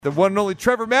The one and only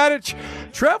Trevor Matich.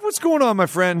 Trev, what's going on, my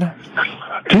friend?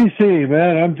 TC,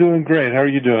 man, I'm doing great. How are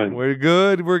you doing? We're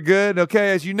good. We're good. Okay,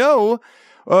 as you know,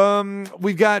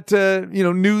 we've got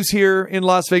news here in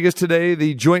Las Vegas today.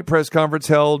 The joint press conference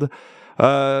held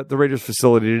at the Raiders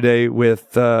facility today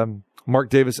with Mark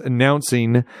Davis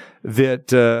announcing that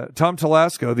Tom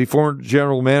Telesco, the former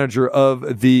general manager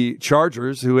of the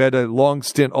Chargers, who had a long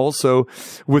stint also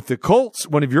with the Colts,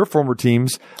 one of your former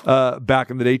teams back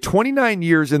in the day, 29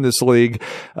 years in this league,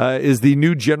 is the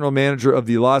new general manager of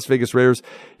the Las Vegas Raiders.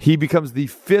 He becomes the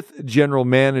fifth general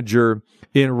manager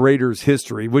in Raiders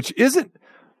history, which isn't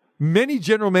many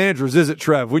general managers, is it,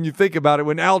 Trev, when you think about it,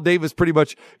 when Al Davis pretty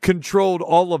much controlled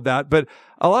all of that. But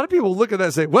a lot of people look at that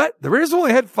and say, what? The Raiders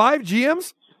only had 5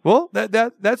 GMs? Well,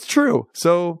 that's true.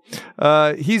 So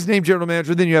he's named general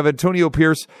manager. Then you have Antonio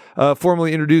Pierce,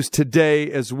 formally introduced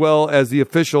today, as well as the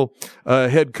official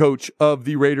head coach of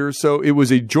the Raiders. So it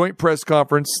was a joint press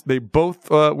conference. They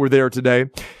both were there today.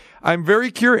 I'm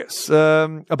very curious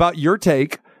about your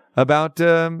take about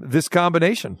this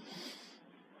combination.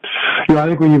 I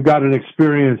think when you've got an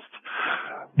experienced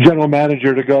general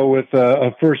manager to go with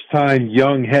a first-time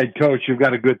young head coach, you've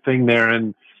got a good thing there.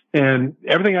 And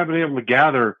everything I've been able to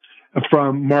gather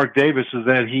from Mark Davis is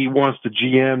that he wants the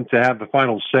GM to have the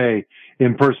final say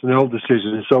in personnel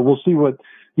decisions. So we'll see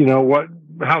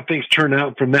how things turn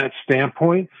out from that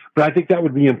standpoint. But I think that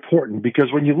would be important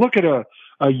because when you look at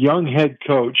a young head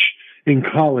coach in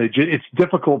college, it's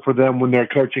difficult for them when they're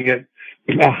coaching at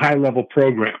a high-level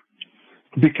program.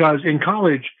 Because in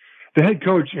college, the head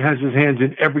coach has his hands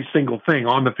in every single thing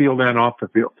on the field and off the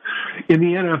field. In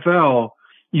the NFL,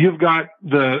 you've got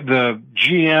the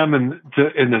GM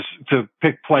to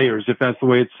pick players if that's the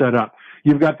way it's set up.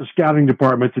 You've got the scouting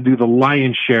department to do the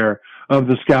lion's share of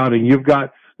the scouting. You've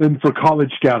got them for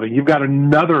college scouting. You've got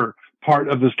another part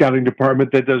of the scouting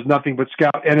department that does nothing but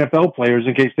scout NFL players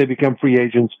in case they become free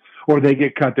agents or they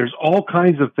get cut. There's all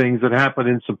kinds of things that happen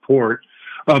in support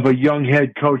of a young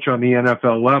head coach on the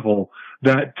NFL level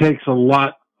that takes a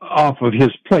lot off of his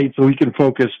plate so he can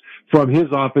focus from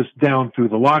his office down through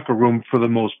the locker room for the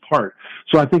most part.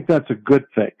 So I think that's a good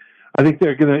thing. I think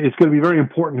it's going to be very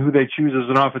important who they choose as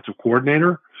an offensive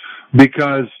coordinator,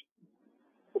 because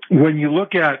when you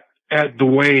look at the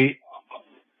way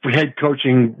head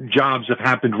coaching jobs have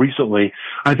happened recently,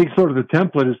 I think sort of the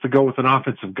template is to go with an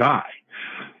offensive guy.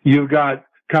 You've got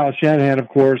Kyle Shanahan, of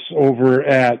course, over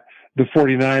at the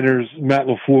 49ers, Matt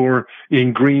LaFleur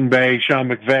in Green Bay, Sean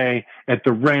McVay at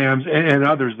the Rams, and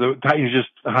others. The Titans just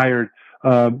hired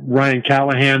Ryan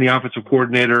Callahan, the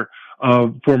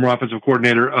former offensive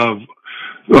coordinator of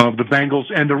the Bengals.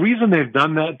 And the reason they've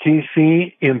done that,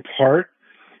 TC, in part,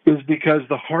 is because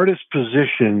the hardest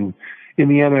position in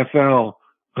the NFL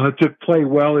to play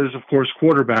well is, of course,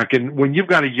 quarterback. And when you've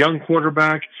got a young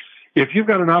quarterback, if you've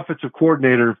got an offensive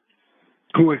coordinator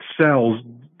who excels,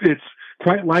 it's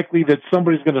quite likely that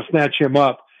somebody's going to snatch him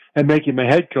up and make him a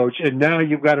head coach. And now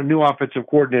you've got a new offensive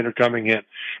coordinator coming in.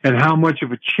 And how much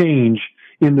of a change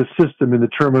in the system, in the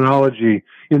terminology,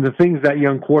 in the things that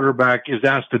young quarterback is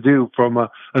asked to do from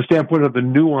a standpoint of the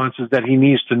nuances that he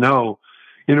needs to know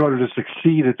in order to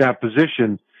succeed at that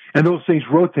position. And those things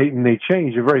rotate and they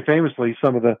change. And very famously,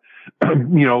 some of the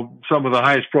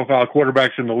highest profile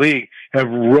quarterbacks in the league have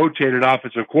rotated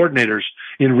offensive coordinators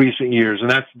in recent years. And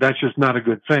that's just not a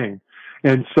good thing.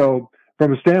 And so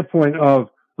from a standpoint of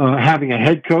having a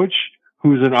head coach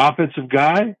who's an offensive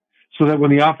guy, so that when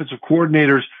the offensive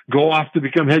coordinators go off to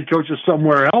become head coaches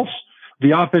somewhere else,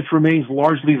 the offense remains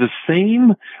largely the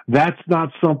same. That's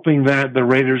not something that the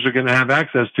Raiders are going to have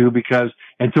access to because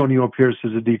Antonio Pierce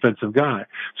is a defensive guy.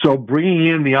 So bringing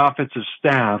in the offensive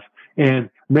staff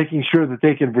and making sure that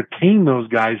they can retain those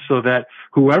guys so that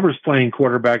whoever's playing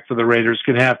quarterback for the Raiders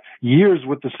can have years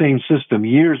with the same system,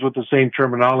 years with the same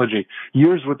terminology,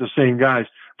 years with the same guys.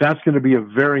 That's going to be a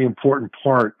very important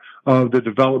part of the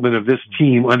development of this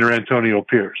team under Antonio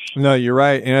Pierce. No, you're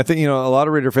right. And I think, a lot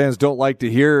of Raider fans don't like to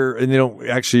hear, and they don't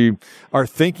actually are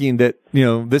thinking that,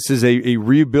 this is a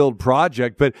rebuild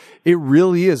project, but it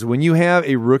really is. When you have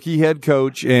a rookie head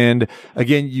coach and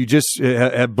again, you just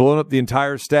have blown up the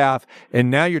entire staff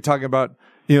and now you're talking about,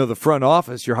 the front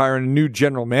office, you're hiring a new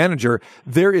general manager.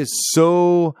 There is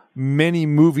so many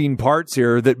moving parts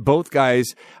here that both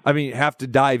guys, have to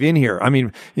dive in here.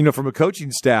 From a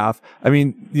coaching staff,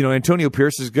 Antonio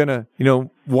Pierce is going to,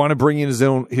 want to bring in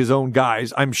his own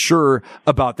guys. I'm sure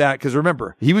about that. Cause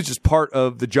remember, he was just part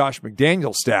of the Josh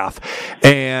McDaniels staff,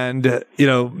 and,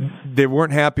 they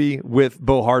weren't happy with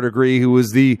Bo Hardegree, who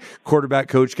was the quarterback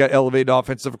coach, got elevated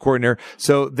offensive coordinator.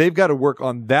 So they've got to work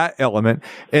on that element.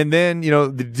 And then,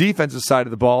 the defensive side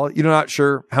of the ball, you're not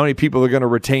sure how many people are going to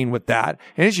retain with that.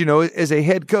 And as you know, as a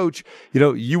head coach,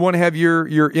 you want to have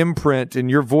your imprint and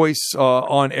your voice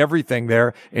on everything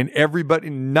there. And everybody,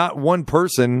 not one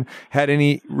person had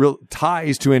any real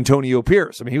ties to Antonio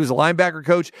Pierce. He was a linebacker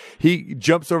coach. He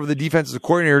jumps over the defensive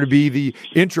coordinator to be the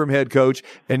interim head coach.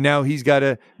 And now he's got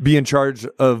to be in charge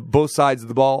of both sides of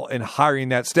the ball and hiring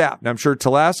that staff. Now, I'm sure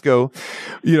Telesco,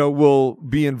 will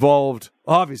be involved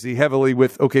obviously heavily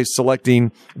with,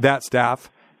 selecting that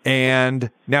staff. And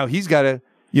now he's got to,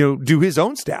 do his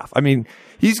own staff.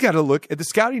 He's got to look at the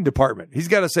scouting department. He's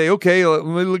got to say, okay, let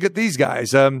me look at these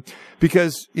guys.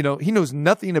 Because, he knows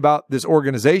nothing about this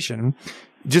organization.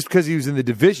 Just because he was in the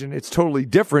division, it's totally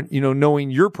different, knowing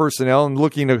your personnel and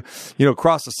looking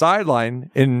across the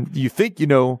sideline, and you think,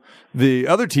 the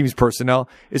other team's personnel.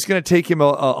 It's going to take him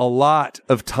a lot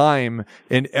of time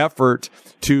and effort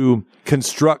to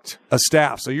construct a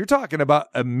staff. So you're talking about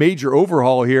a major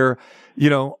overhaul here,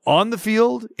 on the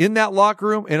field, in that locker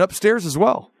room, and upstairs as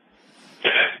well.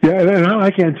 Yeah, and I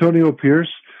like Antonio Pierce,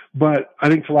 but I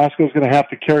think Telesco is going to have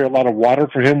to carry a lot of water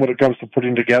for him when it comes to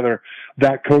putting together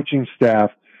that coaching staff,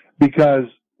 because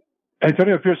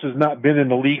Antonio Pierce has not been in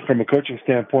the league from a coaching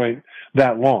standpoint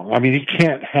that long. He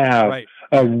can't have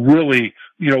a really,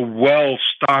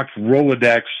 well-stocked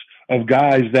Rolodex of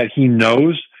guys that he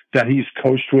knows, that he's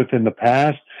coached with in the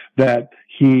past, that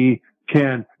he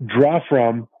can draw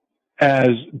from as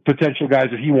potential guys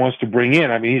that he wants to bring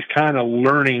in. He's kind of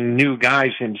learning new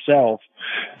guys himself,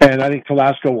 and I think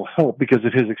Telesco will help because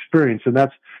of his experience, and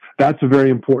that's a very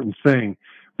important thing,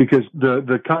 because the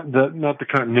not the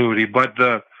continuity, but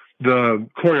the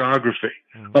choreography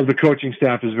of the coaching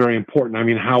staff is very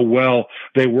important. How well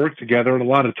they work together, and a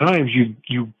lot of times you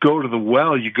go to the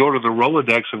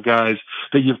Rolodex of guys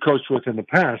that you've coached with in the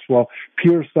past. Well,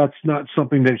 Pierce, that's not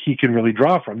something that he can really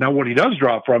draw from. Now, what he does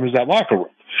draw from is that locker room.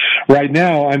 Right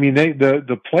now,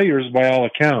 the players, by all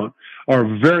account, are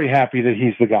very happy that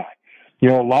he's the guy. A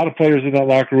lot of players in that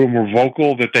locker room were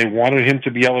vocal that they wanted him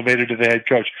to be elevated to the head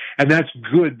coach. And that's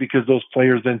good, because those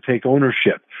players then take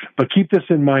ownership. But keep this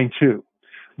in mind, too,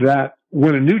 that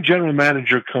when a new general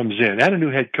manager comes in, and a new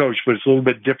head coach, but it's a little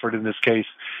bit different in this case,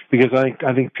 because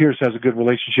I think Pierce has a good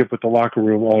relationship with the locker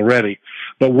room already.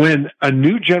 But when a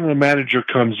new general manager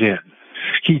comes in,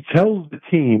 he tells the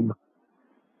team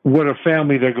what a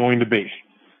family they're going to be.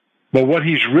 But what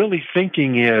he's really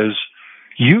thinking is,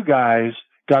 you guys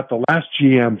got the last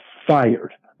GM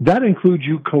fired. That includes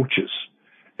you coaches.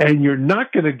 And you're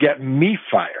not going to get me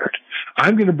fired.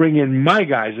 I'm going to bring in my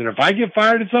guys. And if I get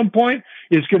fired at some point,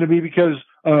 it's going to be because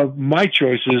of my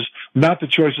choices, not the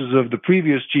choices of the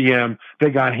previous GM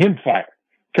that got him fired,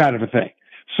 kind of a thing.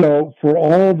 So for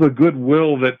all the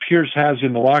goodwill that Pierce has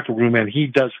in the locker room, and he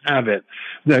does have it,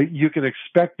 that you can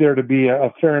expect there to be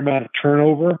a fair amount of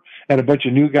turnover and a bunch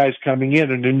of new guys coming in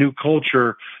and a new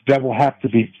culture that will have to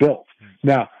be built.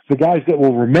 Now, the guys that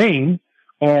will remain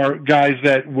are guys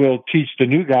that will teach the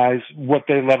new guys what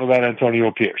they love about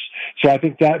Antonio Pierce. So I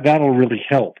think that'll really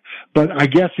help. But I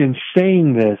guess in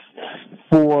saying this,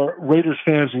 for Raiders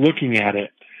fans looking at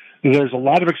it, there's a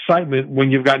lot of excitement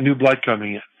when you've got new blood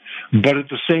coming in. But at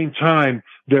the same time,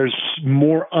 there's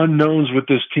more unknowns with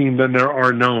this team than there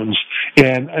are knowns.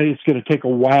 And it's going to take a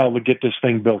while to get this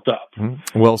thing built up.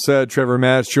 Well said. Trevor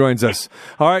Matich joins us.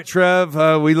 All right, Trev,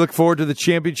 we look forward to the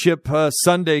championship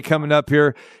Sunday coming up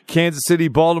here. Kansas City,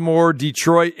 Baltimore,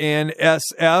 Detroit, and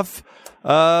SF.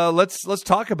 Let's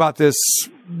talk about this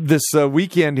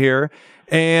weekend here.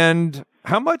 And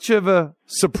how much of a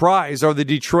surprise are the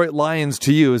Detroit Lions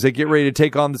to you as they get ready to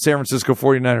take on the San Francisco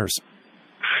 49ers?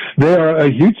 They are a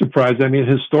huge surprise.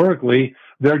 Historically,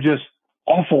 they're just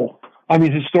awful.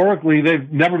 Historically,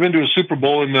 they've never been to a Super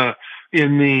Bowl in the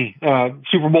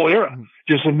Super Bowl era.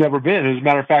 Just have never been. As a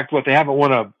matter of fact, they haven't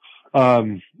won a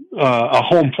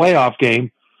home playoff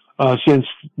game since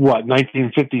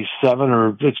 1957,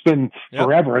 or it's been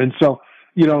forever. And so,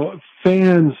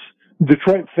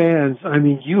 Detroit fans,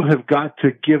 you have got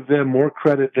to give them more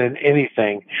credit than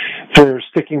anything for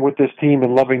sticking with this team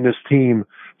and loving this team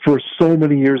for so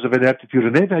many years of ineptitude.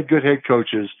 And they've had good head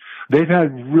coaches. They've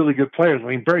had really good players.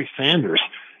 Barry Sanders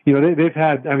You know, they've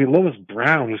had, I mean, Lois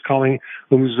Brown who's calling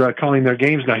their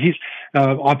games now. He's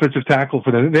offensive tackle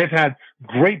for them. They've had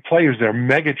great players there.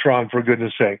 Megatron, for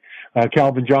goodness sake.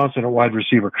 Calvin Johnson at wide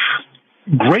receiver.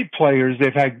 Great players.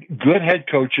 They've had good head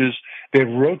coaches. They've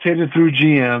rotated through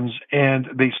GMs, and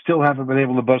they still haven't been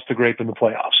able to bust a grape in the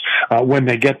playoffs when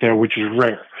they get there, which is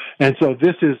rare. And so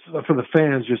this is, for the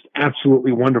fans, just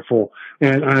absolutely wonderful.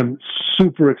 And I'm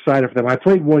super excited for them. I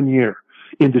played 1 year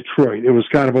in Detroit. It was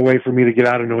kind of a way for me to get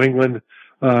out of New England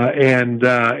and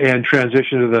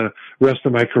transition to the rest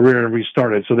of my career and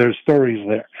restart it. So there's stories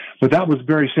there. But that was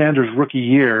Barry Sanders' rookie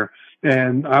year,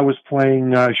 and I was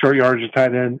playing short yardage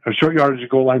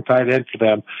goal line tight end for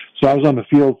them. So I was on the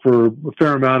field for a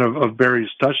fair amount of Barry's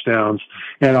touchdowns.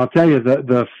 And I'll tell you,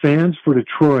 the fans for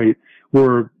Detroit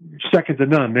were second to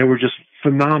none. They were just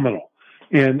phenomenal.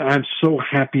 And I'm so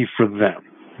happy for them.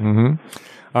 Mm-hmm.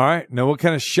 All right. Now, what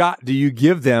kind of shot do you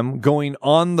give them going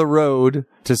on the road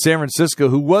to San Francisco,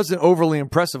 who wasn't overly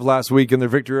impressive last week in their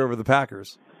victory over the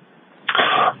Packers?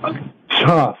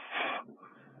 Tough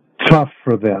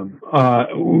for them.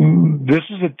 This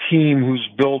is a team who's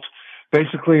built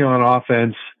basically on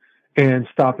offense and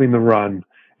stopping the run.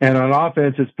 And on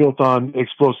offense, it's built on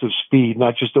explosive speed,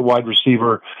 not just at wide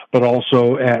receiver, but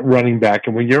also at running back.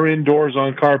 And when you're indoors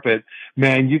on carpet,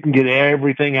 man, you can get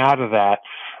everything out of that.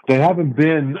 They haven't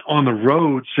been on the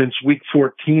road since week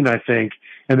 14, I think,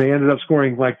 and they ended up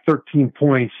scoring like 13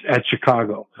 points at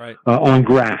Chicago on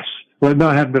grass. Well, no,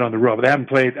 I haven't been on the road, but they haven't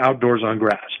played outdoors on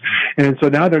grass. And so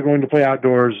now they're going to play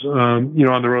outdoors, on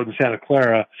the road in Santa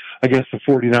Clara against the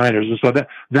 49ers. And so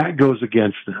that goes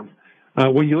against them.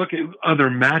 When you look at other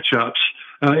matchups,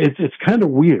 it's kind of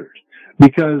weird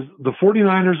because the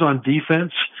 49ers on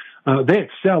defense, they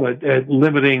excel at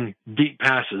limiting deep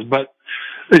passes, but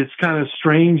it's kind of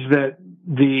strange that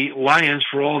the Lions,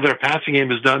 for all their passing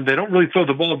game is done, they don't really throw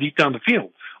the ball deep down the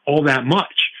field all that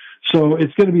much. So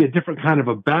it's going to be a different kind of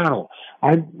a battle.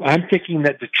 I'm thinking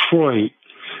that Detroit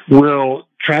will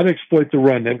try to exploit the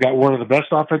run. They've got one of the best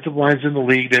offensive lines in the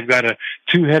league. They've got a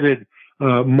two-headed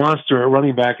monster at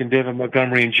running back in David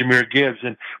Montgomery and Jahmyr Gibbs.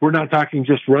 And we're not talking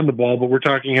just run the ball, but we're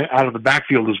talking out of the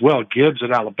backfield as well. Gibbs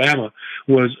at Alabama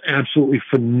was absolutely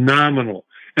phenomenal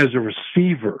as a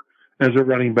receiver, as a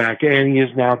running back, and he is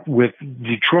now with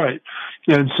Detroit.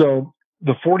 And so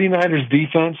the 49ers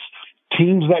defense,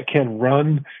 teams that can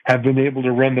run have been able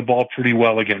to run the ball pretty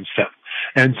well against them.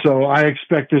 And so I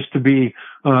expect this to be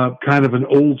kind of an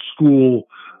old school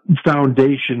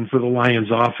foundation for the Lions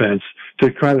offense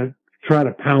to try to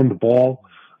pound the ball.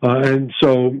 And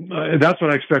so that's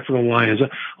what I expect from the Lions.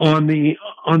 On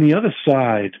the other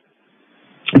side,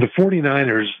 the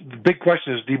 49ers, the big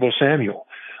question is Deebo Samuel.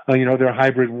 They're a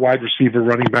hybrid wide receiver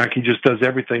running back. He just does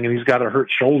everything, and he's got a hurt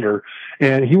shoulder.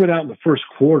 And he went out in the first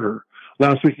quarter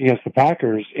last week against the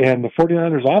Packers, and the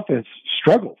 49ers offense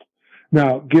struggled.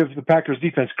 Now, give the Packers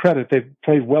defense credit. They've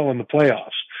played well in the playoffs.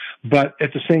 But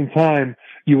at the same time,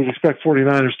 you would expect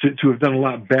 49ers to have done a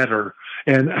lot better.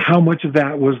 And how much of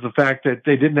that was the fact that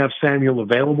they didn't have Samuel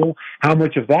available? How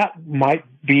much of that might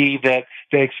be that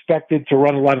they expected to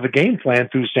run a lot of the game plan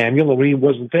through Samuel, and when he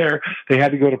wasn't there, they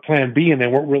had to go to plan B, and they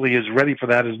weren't really as ready for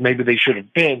that as maybe they should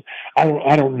have been.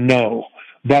 I don't know.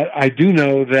 But I do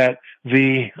know that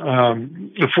the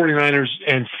 49ers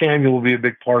and Samuel will be a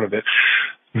big part of it.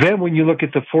 Then when you look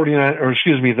at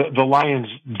the Lions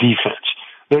defense,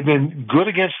 they've been good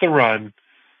against the run,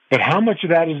 but how much of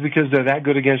that is because they're that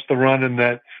good against the run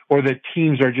or that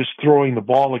teams are just throwing the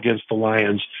ball against the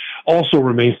Lions also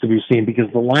remains to be seen,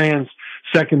 because the Lions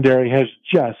secondary has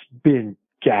just been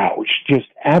gouged, just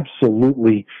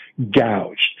absolutely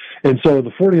gouged. And so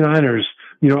the 49ers,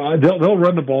 they'll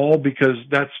run the ball because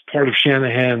that's part of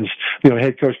Shanahan's,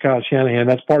 head coach Kyle Shanahan,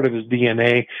 that's part of his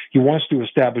DNA. He wants to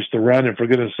establish the run, and for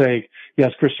goodness sake, he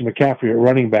has Christian McCaffrey at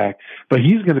running back, but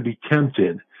he's going to be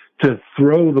tempted to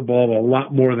throw the ball a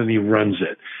lot more than he runs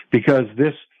it, because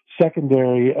this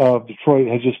secondary of Detroit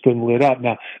has just been lit up.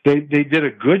 Now, they did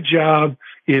a good job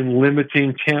in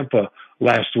limiting Tampa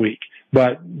last week,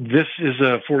 but this is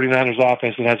a 49ers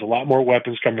offense that has a lot more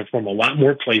weapons coming from a lot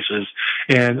more places.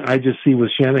 And I just see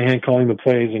with Shanahan calling the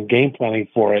plays and game planning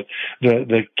for it,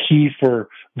 the key for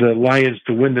the Lions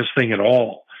to win this thing at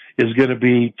all is going to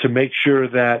be to make sure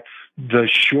that the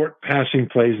short passing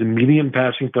plays, the medium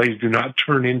passing plays do not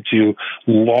turn into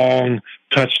long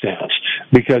touchdowns,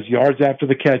 because yards after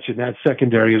the catch in that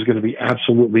secondary is going to be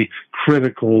absolutely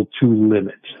critical to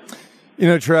limit.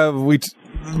 Trev,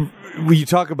 when you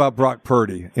talk about Brock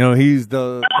Purdy, he's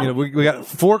we got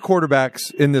 4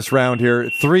 quarterbacks in this round here.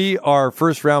 3 are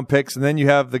first round picks, and then you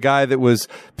have the guy that was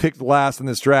picked last in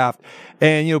this draft.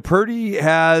 And, Purdy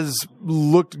has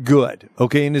looked good,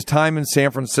 in his time in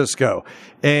San Francisco,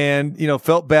 and,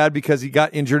 felt bad because he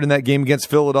got injured in that game against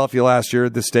Philadelphia last year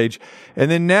at this stage. And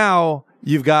then now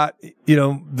you've got,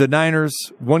 the Niners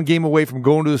 1 game away from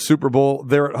going to the Super Bowl.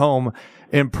 They're at home.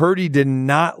 And Purdy did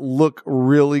not look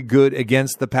really good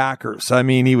against the Packers. I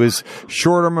mean, he was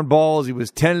short on balls. He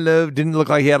was tentative. Didn't look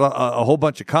like he had a whole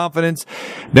bunch of confidence.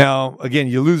 Now, again,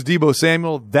 you lose Deebo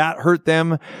Samuel. That hurt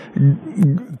them.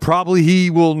 Probably he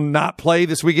will not play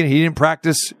this weekend. He didn't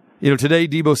practice, today.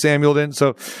 Deebo Samuel didn't.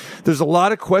 So there's a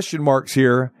lot of question marks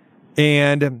here.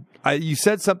 And you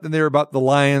said something there about the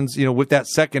Lions, with that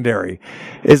secondary.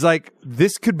 Is like,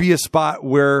 this could be a spot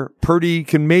where Purdy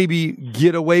can maybe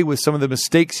get away with some of the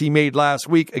mistakes he made last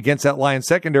week against that Lions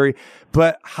secondary.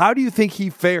 But how do you think he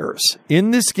fares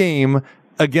in this game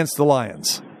against the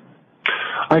Lions?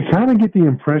 I kind of get the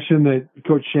impression that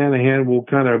Coach Shanahan will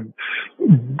kind of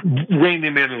rein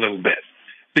him in a little bit,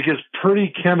 because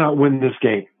Purdy cannot win this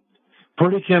game.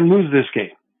 Purdy can lose this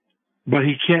game, but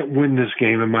he can't win this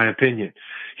game, in my opinion.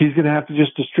 He's going to have to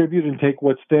just distribute and take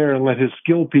what's there and let his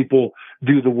skill people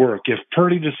do the work. If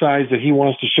Purdy decides that he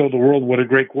wants to show the world what a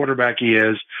great quarterback he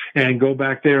is and go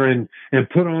back there and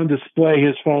put on display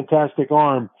his fantastic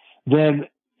arm, then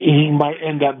he might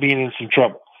end up being in some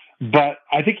trouble. But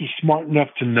I think he's smart enough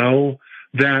to know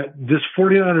that this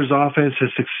 49ers offense has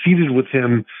succeeded with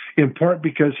him in part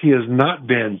because he has not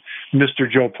been Mr.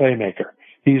 Joe Playmaker.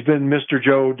 He's been Mr.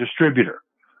 Joe Distributor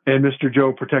and Mr.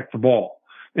 Joe Protect the Ball.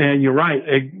 And you're right,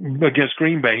 against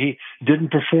Green Bay, he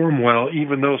didn't perform well,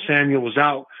 even though Samuel was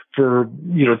out for,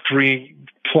 3+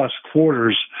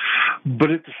 quarters.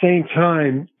 But at the same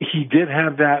time, he did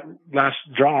have that last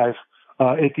drive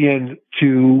at the end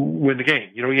to win the game.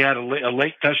 He had a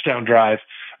late touchdown drive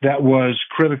that was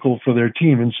critical for their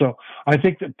team. And so I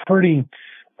think that Purdy,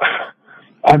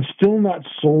 I'm still not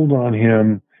sold on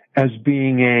him as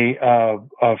being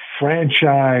a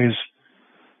franchise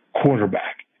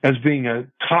quarterback, as being a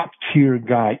top-tier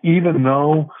guy, even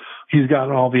though he's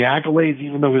gotten all the accolades,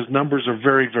 even though his numbers are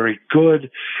very, very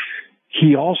good.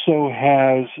 He also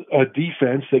has a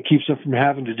defense that keeps him from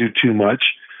having to do too much,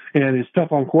 and it's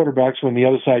tough on quarterbacks when the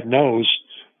other side knows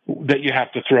that you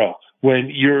have to throw.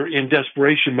 When you're in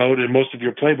desperation mode and most of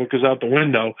your playbook is out the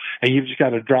window and you've just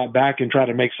got to drop back and try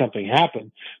to make something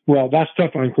happen, well, that's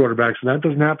tough on quarterbacks, and that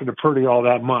doesn't happen to Purdy all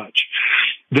that much.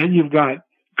 Then you've got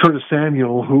Curtis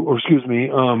Samuel,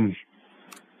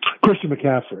 Christian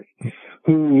McCaffrey,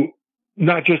 who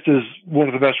not just is one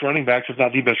of the best running backs, if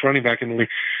not the best running back in the league,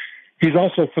 he's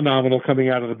also phenomenal coming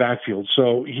out of the backfield.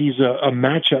 So he's a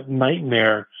matchup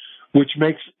nightmare, which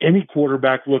makes any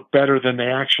quarterback look better than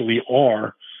they actually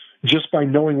are just by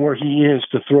knowing where he is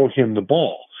to throw him the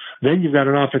ball. Then you've got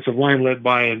an offensive line led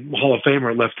by a Hall of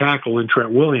Famer at left tackle in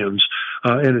Trent Williams,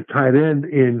 and a tight end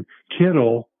in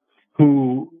Kittle,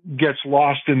 who gets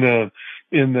lost in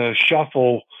the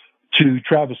shuffle to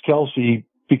Travis Kelce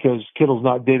because Kittle's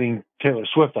not dating Taylor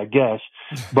Swift, I guess.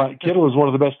 But Kittle is one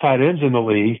of the best tight ends in the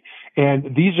league,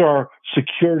 and these are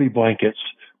security blankets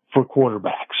for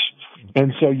quarterbacks.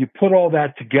 And so you put all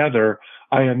that together.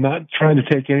 I am not trying to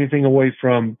take anything away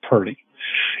from Purdy.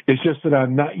 It's just that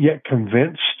I'm not yet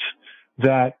convinced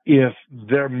that if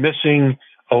they're missing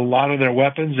a lot of their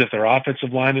weapons, if their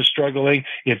offensive line is struggling,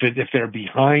 if they're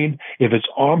behind, if it's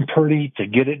on Purdy to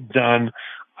get it done,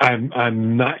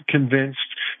 I'm not convinced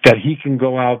that he can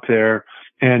go out there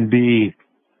and be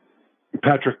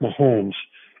Patrick Mahomes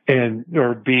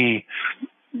or be,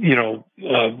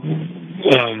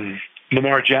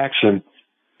 Lamar Jackson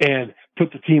and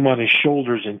put the team on his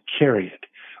shoulders and carry it.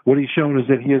 What he's shown is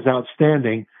that he is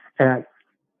outstanding at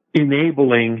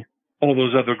enabling all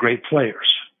those other great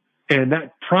players. And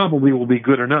that probably will be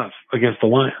good enough against the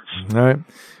Lions.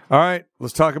 All right.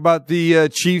 Let's talk about the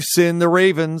Chiefs and the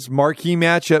Ravens. Marquee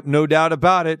matchup, no doubt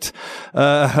about it.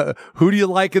 Who do you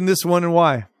like in this one and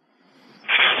why?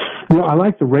 Well, I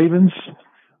like the Ravens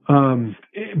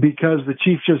because the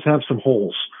Chiefs just have some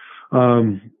holes.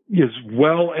 As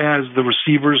well as the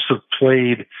receivers have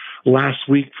played last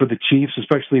week for the Chiefs,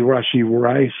 especially Rashee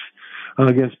Rice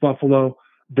against Buffalo,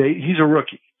 he's a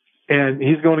rookie. And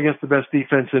he's going against the best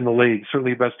defense in the league,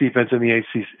 certainly the best defense in the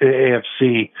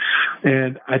AFC.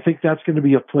 And I think that's going to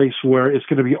be a place where it's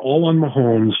going to be all on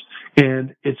Mahomes,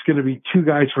 and it's going to be 2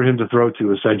 guys for him to throw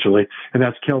to, essentially. And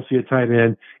that's Kelce at tight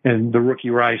end and the rookie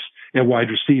Rice at wide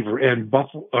receiver. And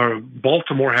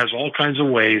Baltimore has all kinds of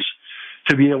ways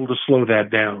to be able to slow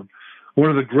that down. One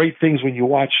of the great things when you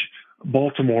watch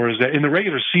Baltimore is that in the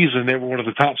regular season, they were one of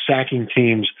the top sacking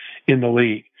teams in the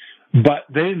league, but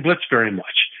they didn't blitz very much.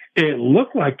 It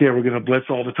looked like they were going to blitz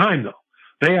all the time, though.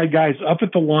 They had guys up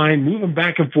at the line, moving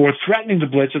back and forth, threatening to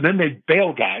blitz, and then they'd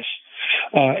bail guys.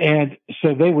 And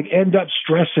so they would end up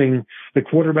stressing the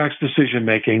quarterback's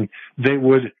decision-making. They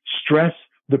would stress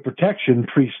the protection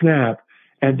pre-snap,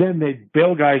 and then they'd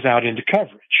bail guys out into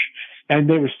coverage. And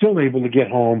they were still able to get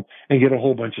home and get a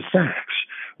whole bunch of sacks.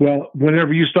 Well,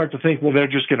 whenever you start to think, well, they're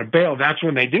just going to bail, that's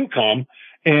when they do come.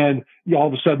 And all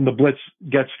of a sudden the blitz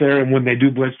gets there. And when they do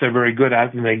blitz, they're very good at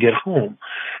it and they get home.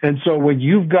 And so when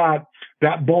you've got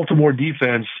that Baltimore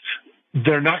defense,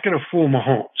 they're not going to fool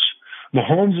Mahomes.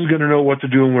 Mahomes is going to know what to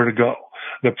do and where to go.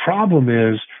 The problem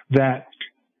is that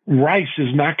Rice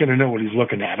is not going to know what he's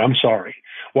looking at. I'm sorry.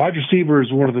 Wide receiver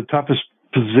is one of the toughest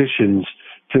positions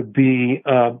to be,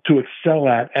 to excel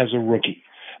at as a rookie,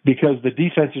 because the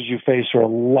defenses you face are a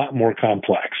lot more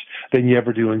complex than you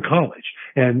ever do in college.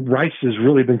 And Rice has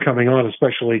really been coming on,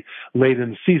 especially late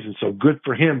in the season. So good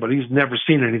for him, but he's never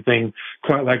seen anything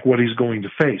quite like what he's going to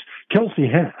face. Kelsey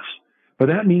has, but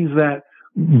that means that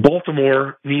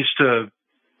Baltimore needs to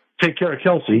take care of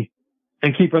Kelsey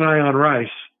and keep an eye on Rice.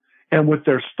 And with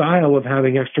their style of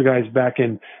having extra guys back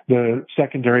in the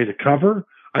secondary to cover,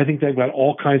 I think they've got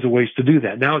all kinds of ways to do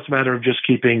that. Now it's a matter of just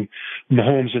keeping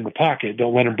Mahomes in the pocket.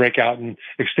 Don't let him break out and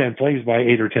extend plays by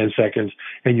 8 or 10 seconds,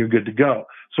 and you're good to go.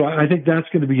 So I think that's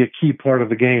going to be a key part of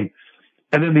the game.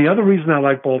 And then the other reason I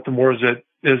like Baltimore is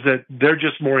that they're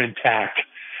just more intact.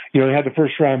 You know, they had the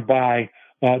first round bye.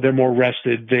 They're more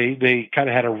rested. They kind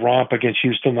of had a romp against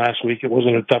Houston last week. It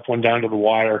wasn't a tough one down to the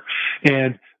wire.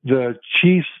 And the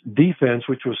Chiefs defense,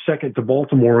 which was second to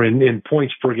Baltimore in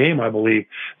points per game, I believe,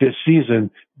 this season,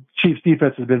 Chiefs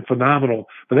defense has been phenomenal,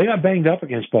 but they got banged up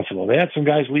against Buffalo. They had some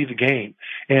guys leave the game,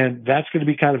 and that's going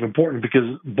to be kind of important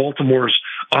because Baltimore's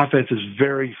offense is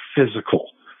very physical.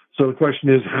 So the question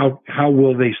is, how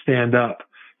will they stand up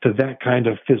to that kind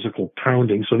of physical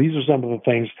pounding? So these are some of the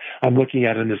things I'm looking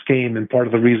at in this game, and part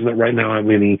of the reason that right now I'm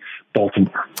leaning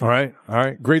Baltimore. All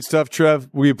right. Great stuff, Trev.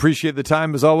 We appreciate the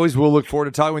time as always. We'll look forward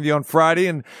to talking with you on Friday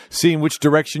and seeing which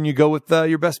direction you go with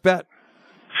your best bet.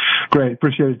 Great.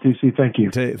 Appreciate it, TC. Thank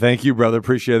you. Thank you, brother.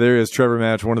 Appreciate it. There is Trevor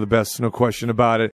Matich, one of the best, no question about it.